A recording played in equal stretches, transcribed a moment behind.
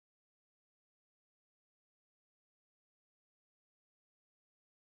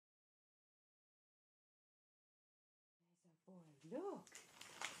Look,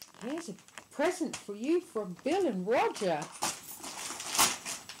 here's a present for you from Bill and Roger.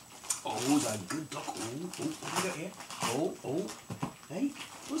 Oh, that good dog. Oh, what have we got here? Oh, hey,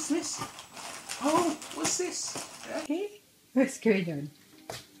 what's this? Oh, what's this? Okay, what's going on?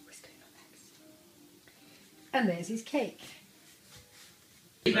 What's going on, Max? And there's his cake.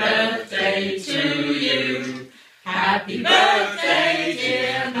 Happy birthday to you. Happy birthday,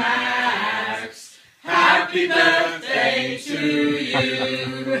 dear Max. Happy birthday to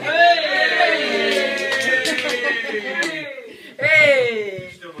you. Hey!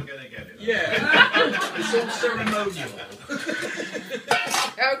 Still not going to get it. Yeah. It's all ceremonial.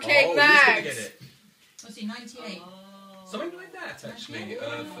 Okay, oh, Max. Who's going to get it? Was he 98? Something like that, actually.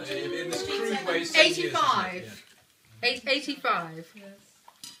 In this crude way, 85. 85. Yes.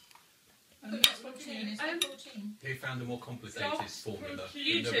 Oh, yes, 14. Is that 14? He found a more complicated formula that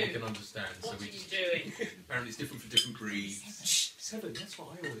you nobody two. can understand. What so are you doing? Apparently it's different for different breeds. Shh, 7, that's what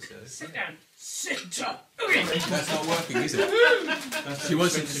I always say. Sit down. Sit up. That's not working, is it? She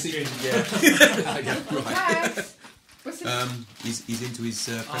wants him to see. Yeah, right. Max, what's this? He's into his.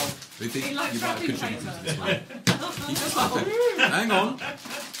 We think He likes you might have wrapping contributed paper. to this one. He does like that. Hang on.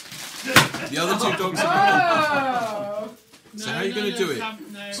 The other two dogs are gone. Oh! So how are you going to do it,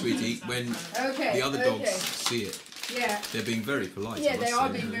 sweetie, when Okay. the other dogs see it? Yeah. They're being very polite. Yeah, I they must are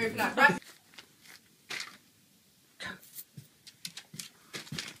say. being very polite. Right.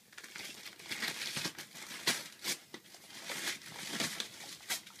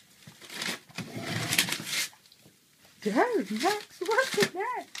 Go, Max, what's in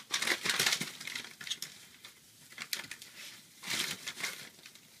that?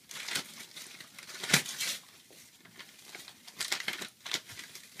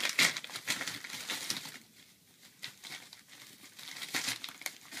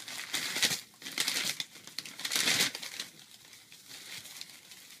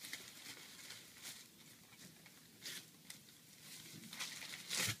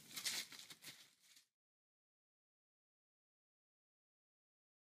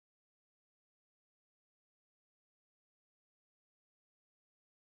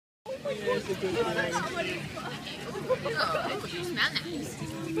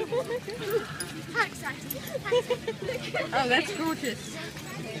 Oh, that's gorgeous.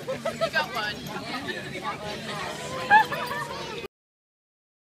 You got one.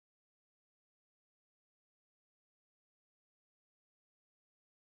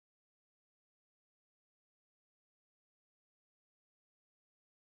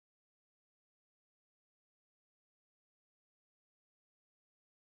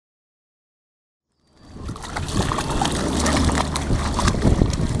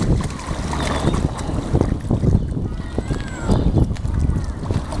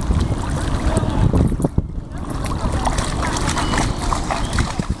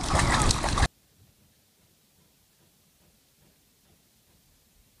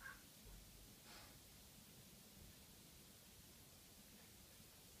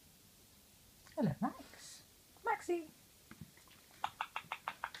 Hello, Max. Maxie.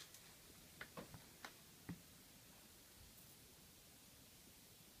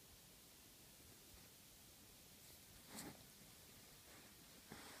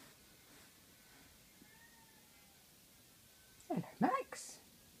 Hello, Max.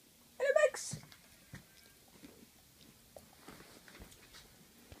 Hello, Max.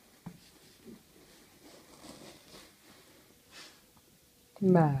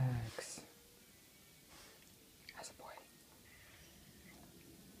 Max. How's a boy?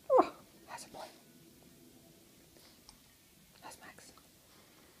 Oh, how's a boy? How's Max?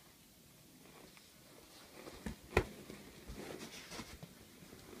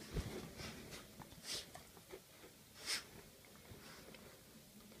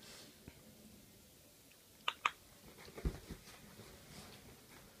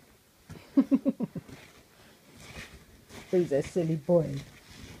 He's a silly boy.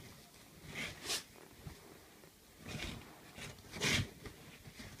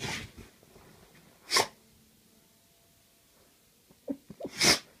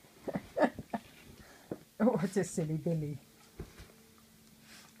 Oh, what a silly Billy.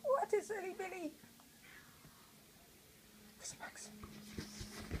 What a silly Billy. Where's Max?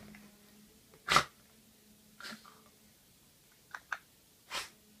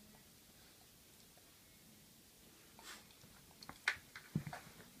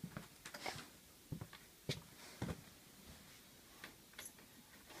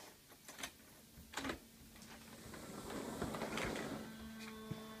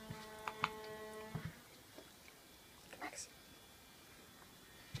 Max.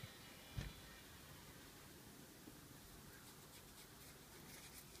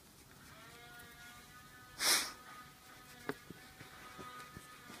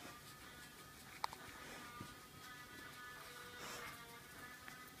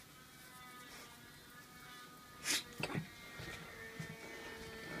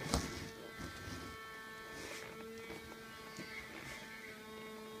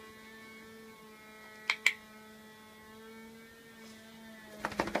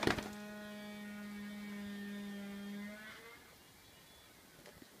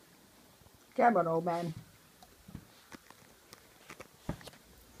 Come on, old man.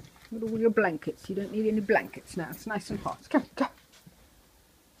 With all your blankets. You don't need any blankets now. It's nice and hot. Come, go.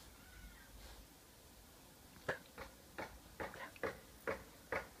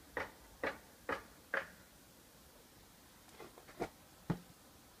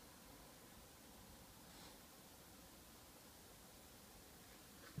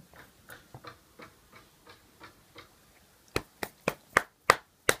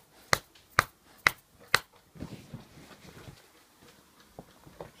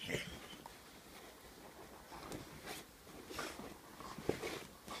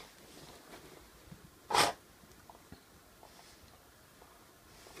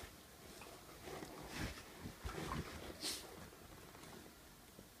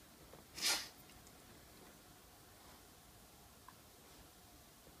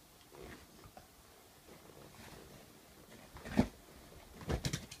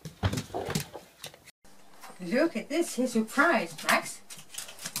 Look at this. Here's your prize, Max.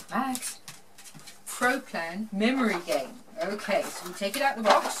 Max. Pro Plan memory game. Okay, so we take it out of the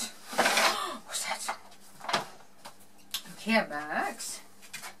box. What's that? Look here, Max.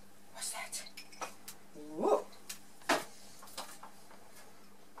 What's that? Whoa. Max.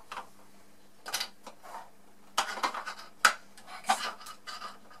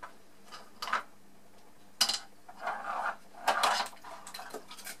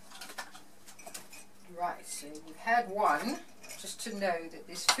 Right, so you've had one, just to know that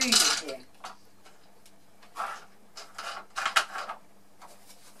there's food in here.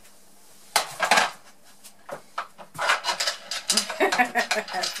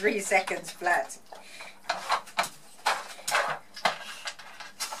 Three seconds flat.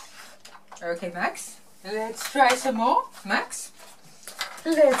 Okay, Max, let's try some more. Max,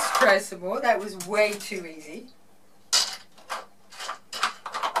 let's try some more. That was way too easy.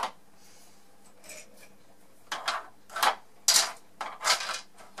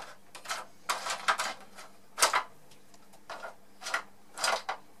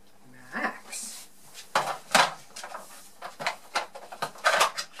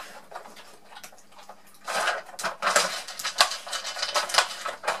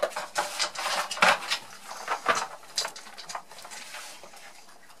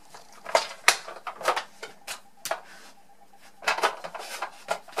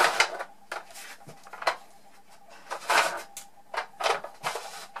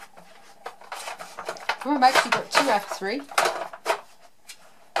 Come on, Max, you got 2 out of 3.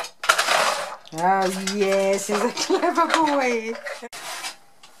 Oh, yes, he's a clever boy.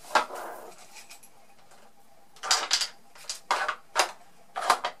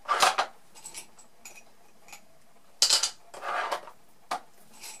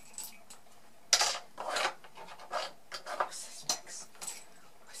 What's this, Max?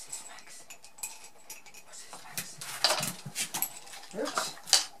 What's this, Max? What's this, Max? Oops.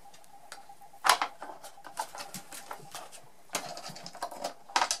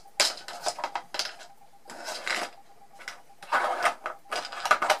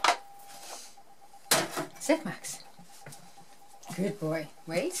 Sit, Max. Good boy.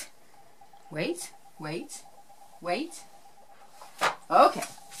 Wait. Wait. Wait. Wait. Okay.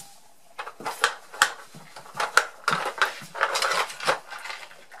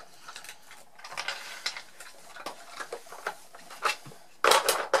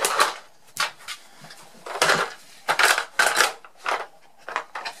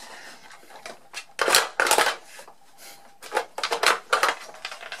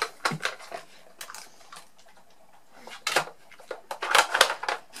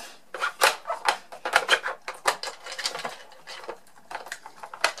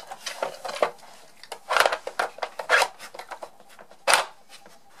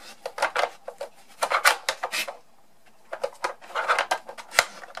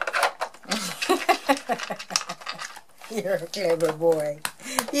 You're a clever boy.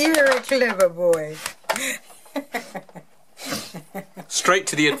 You're a clever boy. Straight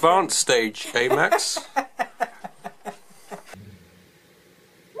to the advanced stage, eh, Max?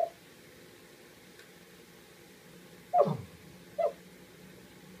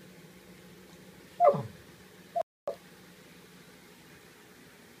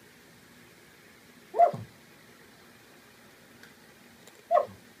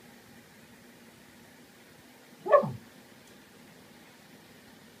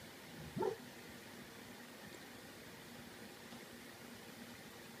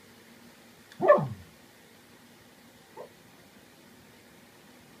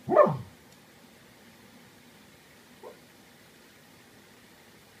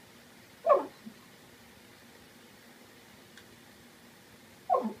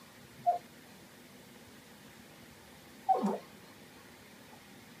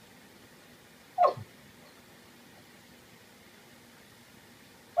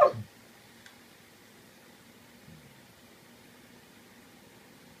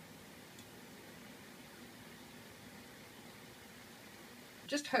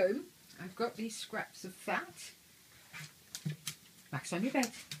 just home. I've got these scraps of fat. Max, on your bed.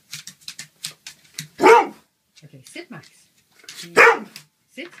 Okay, sit, Max.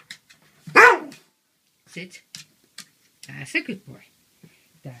 Sit. Sit. That's a good boy.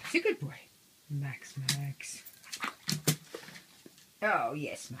 That's a good boy. Max, Max. Oh,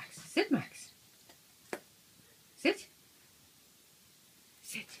 yes, Max. Sit, Max. Sit.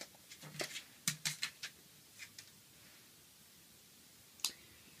 Sit.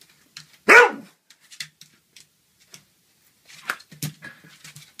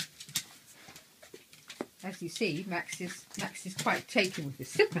 As you see, Max is quite taken with this.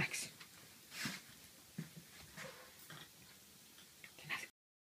 Sit, Max.